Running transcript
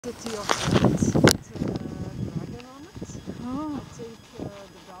City of Ghent with a dragon on it. Oh. I think the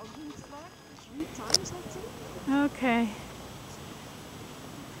Belgian flag 3 times, I think. Okay.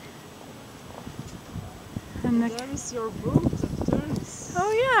 And there is your boat that turns.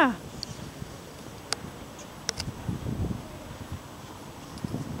 Oh yeah.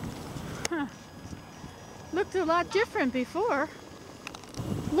 Huh. Looked a lot different before.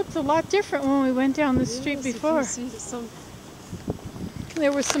 Looked a lot different when we went down the street before. If you see some...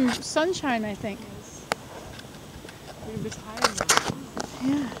 There was some sunshine, I think. Yes. We're a bit higher now.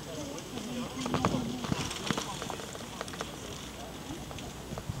 Yeah.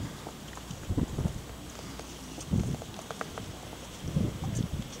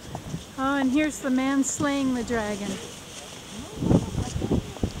 Oh, and here's the man slaying the dragon.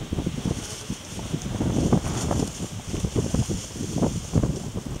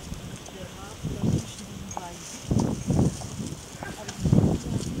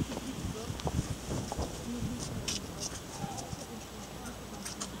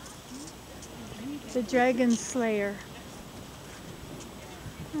 The dragon slayer.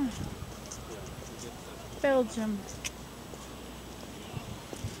 Belgium.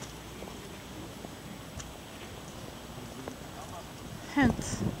 Ghent.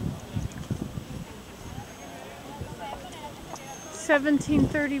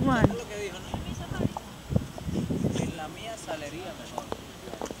 1731.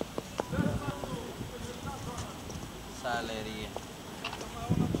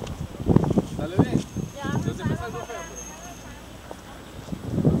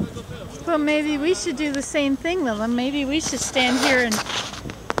 Well, maybe we should do the same thing, Lila. Maybe we should stand here and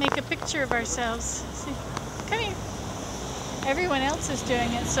make a picture of ourselves. See? Come here. Everyone else is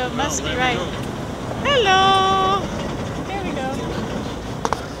doing it, so it must be right. Hello! There we go.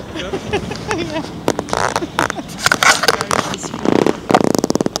 Yeah.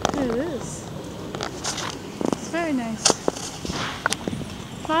 It is. It's very nice.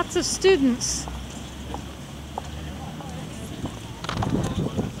 Lots of students.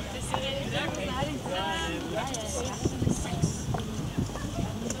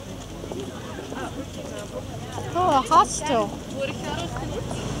 Oh, a hostel.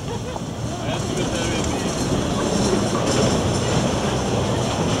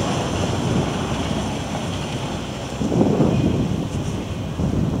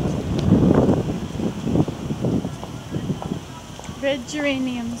 Red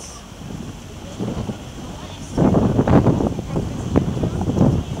geraniums.